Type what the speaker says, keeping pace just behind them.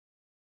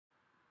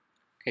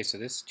Okay, so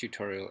this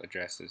tutorial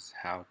addresses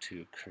how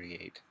to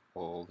create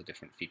all the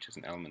different features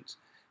and elements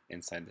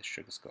inside the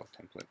Sugar Skull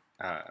template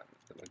that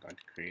we're going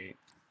to create.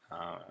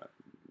 Uh,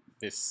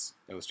 this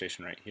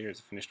illustration right here is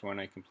a finished one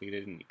I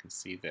completed, and you can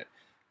see that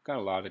I've got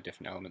a lot of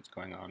different elements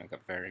going on. I've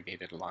got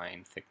variegated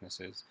line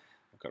thicknesses,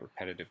 I've got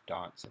repetitive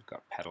dots, I've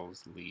got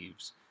petals,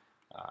 leaves,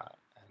 uh,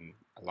 and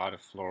a lot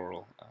of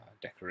floral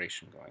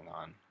decoration going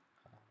on,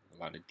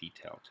 a lot of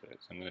detail to it.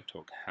 So I'm going to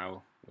talk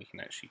how we can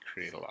actually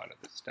create a lot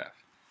of this stuff.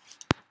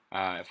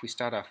 If we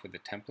start off with the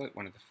template,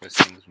 one of the first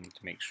things we need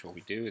to make sure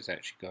we do is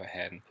actually go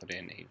ahead and put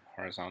in a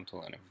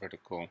horizontal and a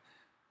vertical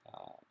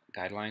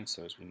guideline,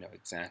 so as we know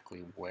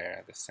exactly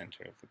where the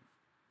center of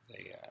the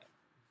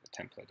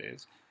template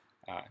is.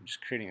 I'm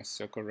just creating a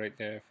circle right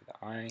there for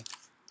the eye.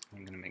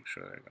 I'm going to make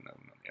sure that I've got another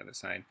one on the other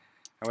side.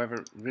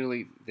 However,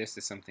 really this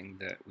is something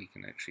that we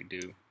can actually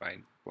do by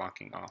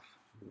blocking off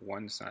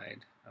one side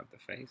of the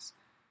face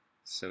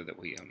so that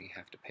we only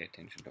have to pay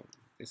attention to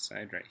this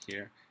side right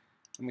here.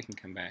 And we can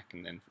come back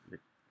and then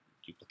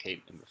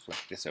duplicate and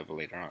reflect this over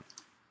later on.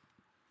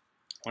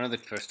 One of the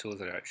first tools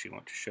that I actually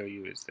want to show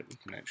you is that we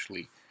can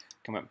actually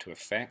come up to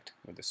Effect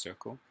with the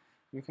circle.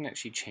 We can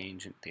actually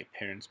change the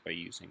appearance by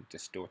using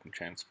Distort and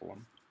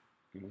Transform.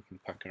 And we can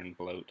pucker and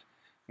bloat.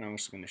 And I'm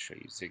also going to show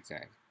you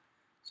zigzag.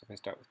 So if I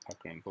start with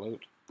pucker and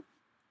bloat,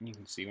 you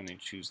can see when I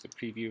choose the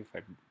preview, if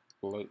I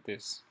bloat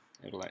this,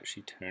 it'll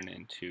actually turn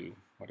into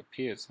what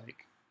appears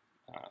like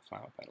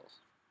flower petals.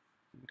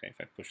 Okay,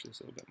 if I push this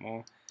a little bit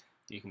more,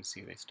 you can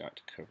see they start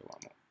to curve a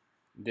lot more.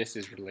 This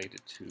is related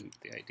to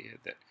the idea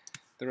that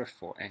there are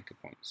 4 anchor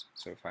points.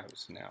 So if I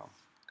was to now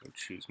go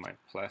choose my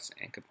plus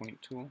anchor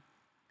point tool,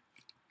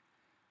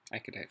 I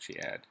could actually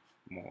add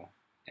more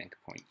anchor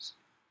points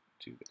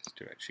to this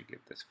to actually give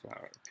this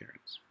flower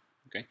appearance.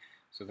 Okay,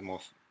 so the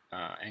more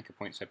anchor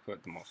points I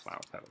put, the more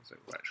flower petals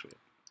that will actually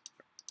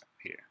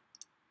appear.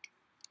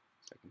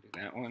 So I can do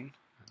that one.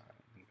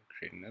 I'm going to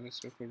create another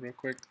circle real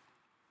quick.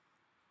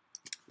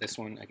 This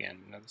one, again,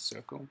 another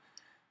circle.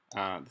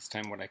 This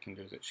time what I can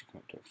do is actually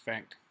come up to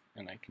Effect,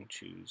 and I can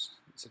choose,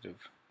 instead of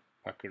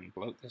pucker and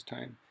bloat this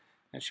time,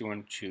 I actually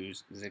want to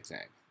choose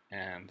zigzag,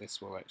 and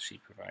this will actually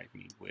provide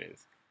me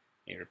with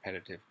a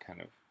repetitive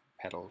kind of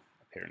petal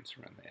appearance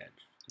around the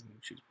edge. So I'm going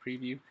to choose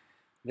Preview.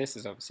 This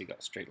has obviously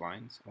got straight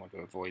lines. I want to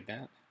avoid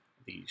that.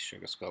 The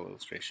Sugar Skull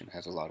illustration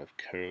has a lot of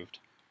curved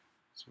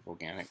sort of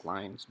organic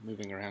lines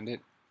moving around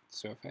it.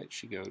 So if I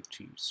actually go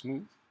to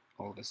Smooth,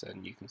 all of a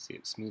sudden you can see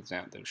it smooths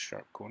out those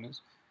sharp corners.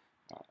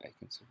 I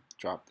can sort of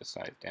drop the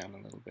size down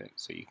a little bit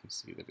so you can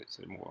see that it's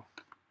a more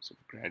sort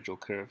of gradual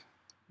curve,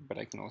 but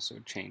I can also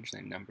change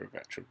the number of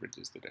actual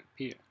ridges that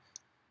appear.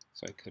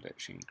 So I could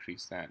actually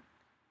increase that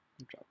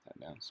and drop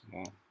that down some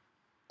more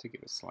to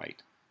give a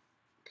slight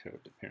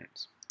curved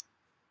appearance.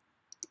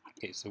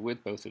 Okay, so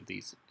with both of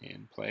these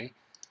in play,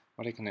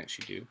 what I can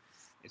actually do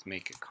is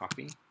make a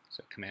copy,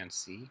 so Command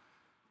C,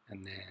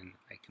 and then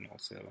I can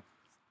also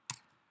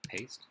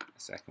paste a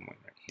second one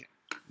right here.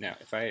 Now,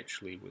 if I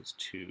actually was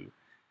to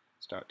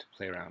start to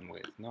play around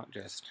with not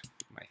just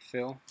my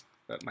fill,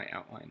 but my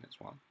outline as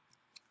well,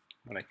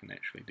 what I can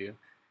actually do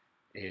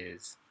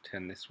is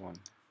turn this one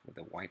with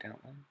a white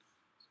outline.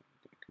 So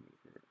I'm going to come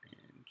over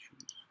and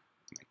choose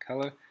my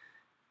color,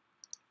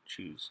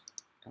 choose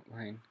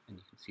outline, and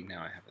you can see now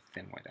I have a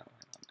thin white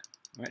outline on it.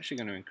 I'm actually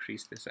going to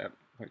increase this up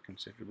quite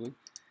considerably,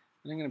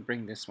 and I'm going to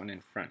bring this one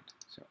in front.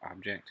 So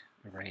Object,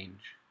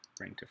 Arrange,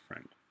 Bring to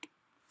Front.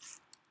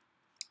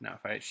 Now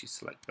if I actually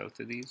select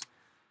both of these,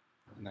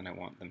 and then I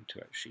want them to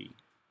actually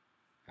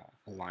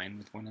align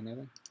with one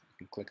another, I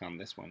can click on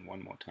this one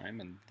more time,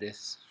 and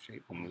this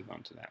shape will move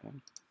on to that one.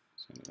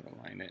 So I'm going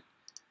to align it,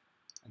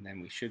 and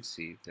then we should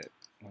see that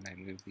when I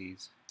move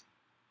these,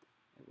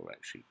 it will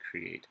actually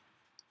create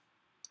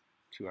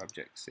 2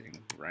 objects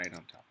sitting right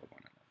on top of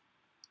one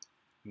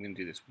another. I'm going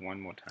to do this one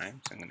more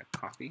time, so I'm going to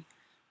copy,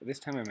 but this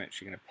time I'm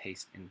actually going to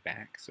paste in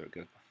back so it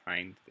goes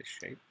behind this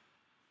shape.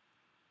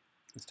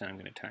 This time I'm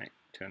going to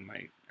turn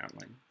my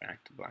outline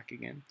back to black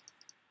again,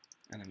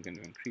 and I'm going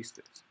to increase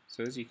this.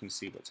 So as you can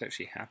see, what's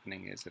actually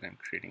happening is that I'm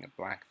creating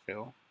a black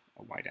fill,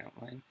 a white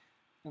outline,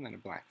 and then a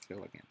black fill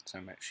again. So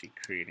I'm actually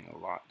creating a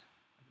lot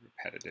of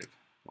repetitive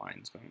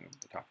lines going over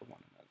the top of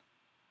one another.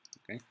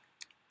 Okay.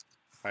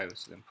 If I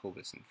was to then pull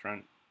this in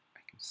front, I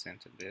can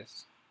center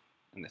this,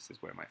 and this is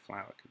where my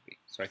flower could be.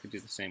 So I could do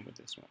the same with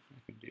this one.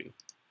 I can do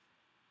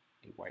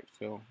a white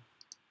fill,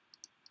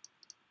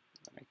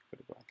 then I can put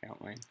a black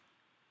outline,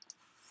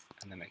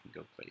 and then I can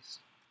go place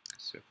a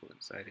circle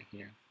inside of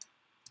here.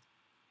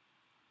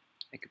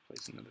 I could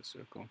place another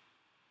circle,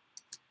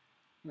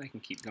 and I can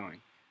keep going.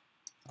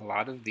 A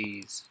lot of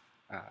these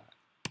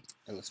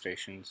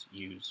illustrations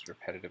use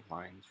repetitive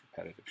lines,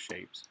 repetitive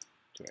shapes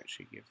to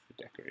actually give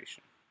the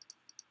decoration.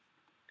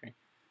 Okay,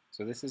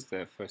 so this is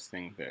the first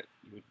thing that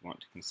you would want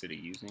to consider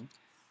using,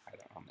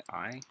 either on the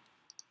eye,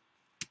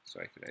 so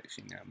I could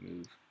actually now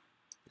move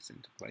this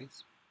into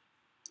place.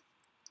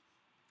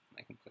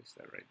 I can place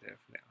that right there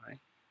for the eye,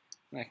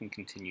 and I can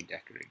continue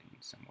decorating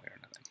in some way or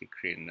another. I could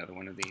create another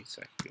one of these,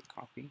 so I could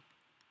go copy,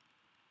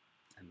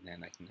 and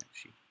then I can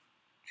actually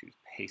choose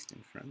paste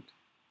in front,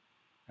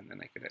 and then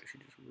I could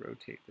actually just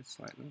rotate this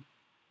slightly,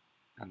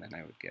 and then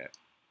I would get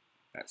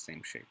that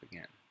same shape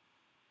again.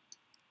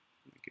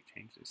 I could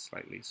change this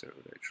slightly so it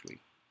would actually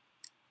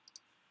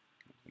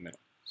come to the middle.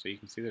 So you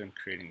can see that I'm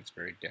creating this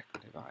very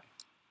decorative eye.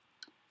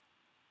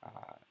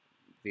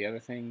 The other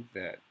thing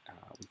that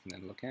we can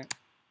then look at,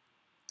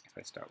 if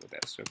I start with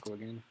that circle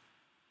again,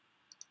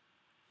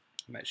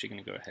 I'm actually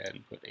going to go ahead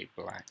and put a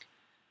black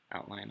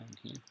outline on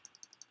here.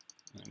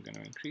 And I'm going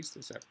to increase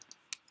this up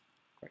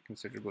quite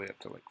considerably, up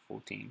to like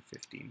 14,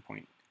 15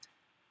 point.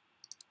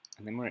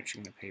 And then we're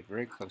actually going to pay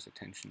very close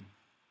attention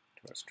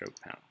to our stroke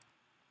panel.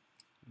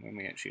 And when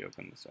we actually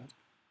open this up,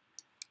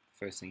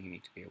 the first thing you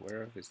need to be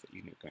aware of is that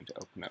you're going to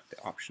open up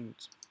the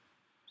options.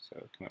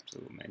 So come up to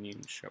the little menu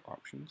and show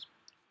options.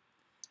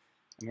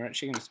 And we're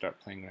actually going to start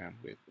playing around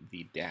with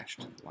the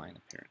dashed line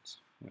appearance.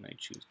 When I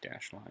choose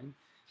dash line,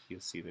 you'll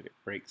see that it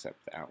breaks up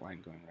the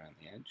outline going around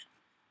the edge.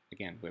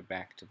 Again, we're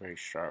back to very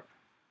sharp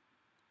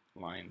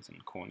lines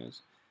and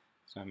corners.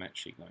 So I'm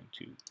actually going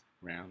to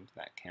round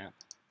that cap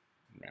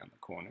and round the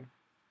corner.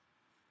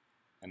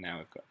 And now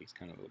we've got these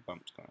kind of little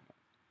bumps going on.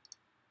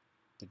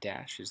 The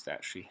dash is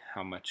actually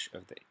how much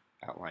of the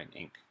outline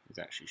ink is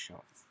actually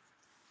shown.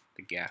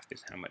 The gap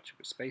is how much of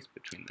a space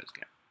between those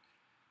gaps.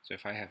 So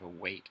if I have a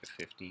weight of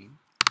 15,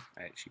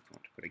 I actually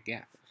want to put a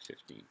gap of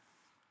 15. And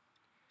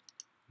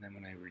then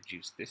when I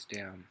reduce this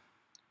down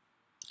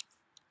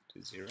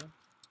to 0,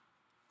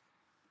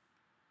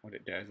 what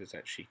it does is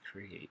actually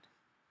create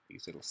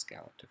these little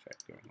scalloped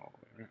effect going all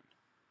the way around.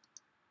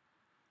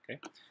 Okay.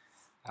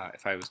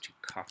 If I was to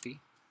copy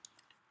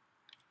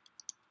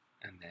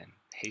and then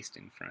paste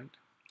in front,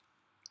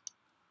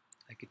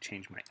 I could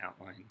change my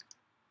outline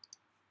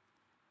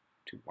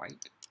to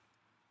white,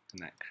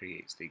 and that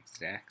creates the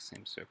exact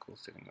same circle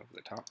sitting over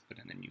the top, but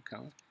in a new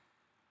color.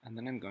 And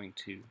then I'm going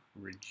to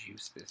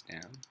reduce this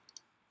down,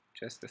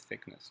 just the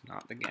thickness,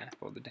 not the gap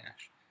or the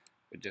dash,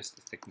 but just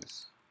the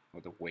thickness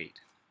or the weight,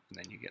 and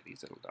then you get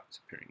these little dots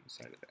appearing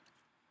inside of it.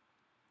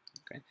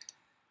 Okay,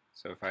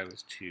 so if I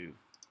was to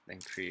then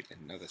create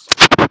another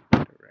circle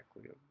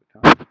directly over the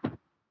top,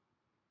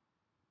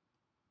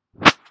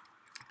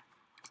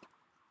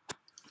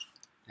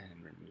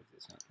 and remove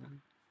this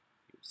outline,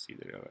 you'll see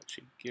that it'll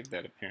actually give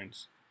that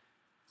appearance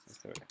as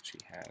though it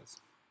actually has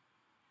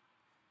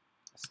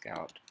a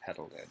scalloped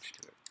petaled edge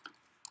to it.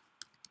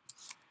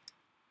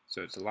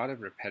 So it's a lot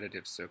of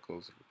repetitive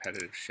circles,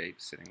 repetitive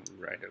shapes sitting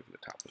right over the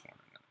top of one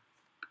another.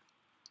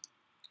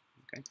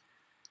 Okay,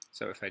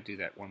 so if I do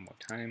that one more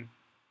time,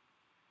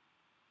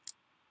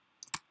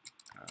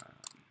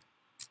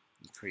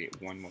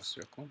 create one more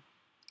circle.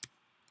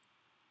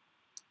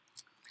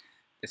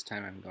 This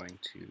time I'm going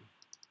to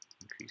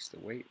increase the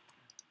weight,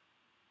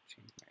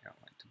 change my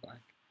outline to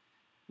black.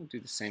 We'll do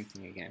the same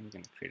thing again. We're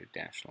going to create a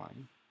dash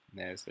line.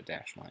 And there's the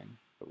dash line,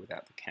 but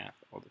without the cap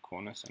or the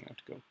corner, so I'm going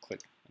to have to go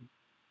click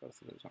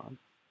both of those on.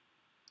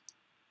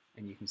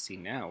 And you can see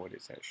now what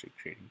it's actually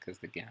creating, because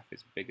the gap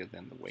is bigger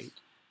than the weight.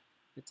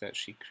 It's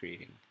actually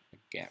creating a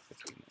gap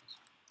between those.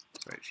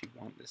 So I actually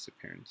want this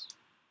appearance,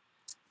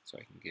 so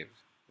I can give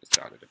this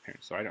dotted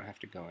appearance. So I don't have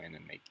to go in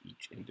and make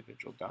each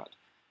individual dot.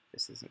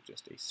 This isn't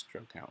just a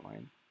stroke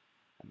outline,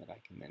 and that I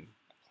can then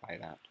apply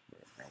that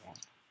wherever I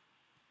want.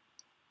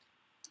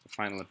 The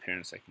final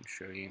appearance I can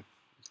show you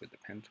is with the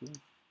pen tool.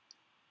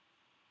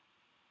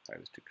 If I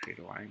was to create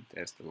a line,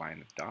 there's the line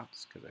of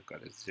dots, because I've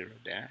got a 0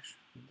 dash,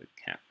 with the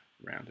cap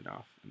rounded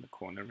off and the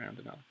corner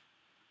rounded off.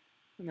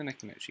 And then I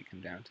can actually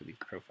come down to these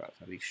profiles.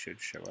 Now these should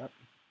show up,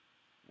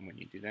 and when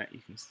you do that,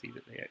 you can see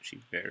that they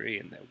actually vary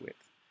in their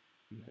width.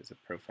 And there's a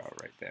profile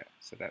right there.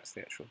 So that's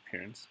the actual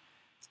appearance.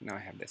 Now I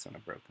have this on a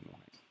broken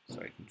line, so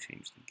I can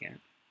change the gap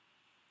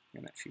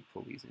and actually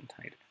pull these in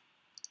tighter.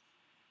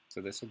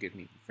 So this will give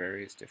me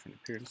various different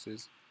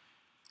appearances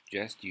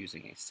just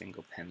using a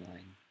single pen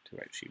line to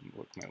actually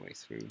work my way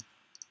through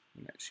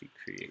and actually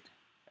create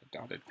a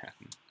dotted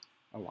pattern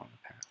along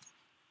the path.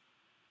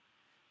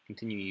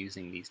 Continue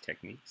using these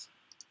techniques.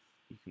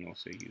 You can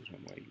also use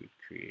one where you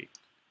would create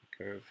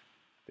a curve.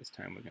 This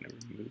time we're going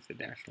to remove the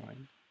dash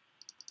line,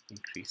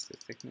 increase the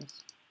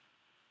thickness,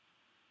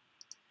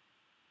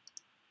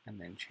 and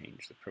then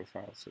change the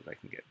profile so that I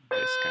can get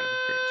this kind of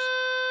appearance.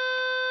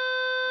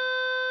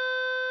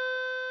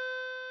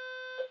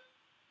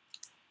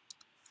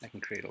 I can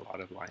create a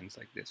lot of lines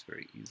like this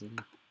very easily,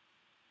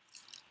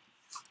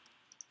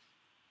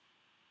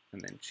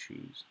 and then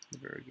choose the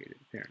variegated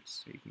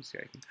appearance. So you can see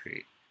I can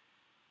create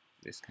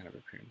this kind of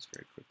appearance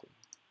very quickly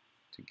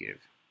to give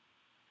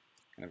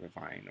kind of a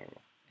vine or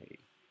a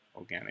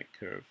organic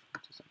curve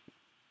to something.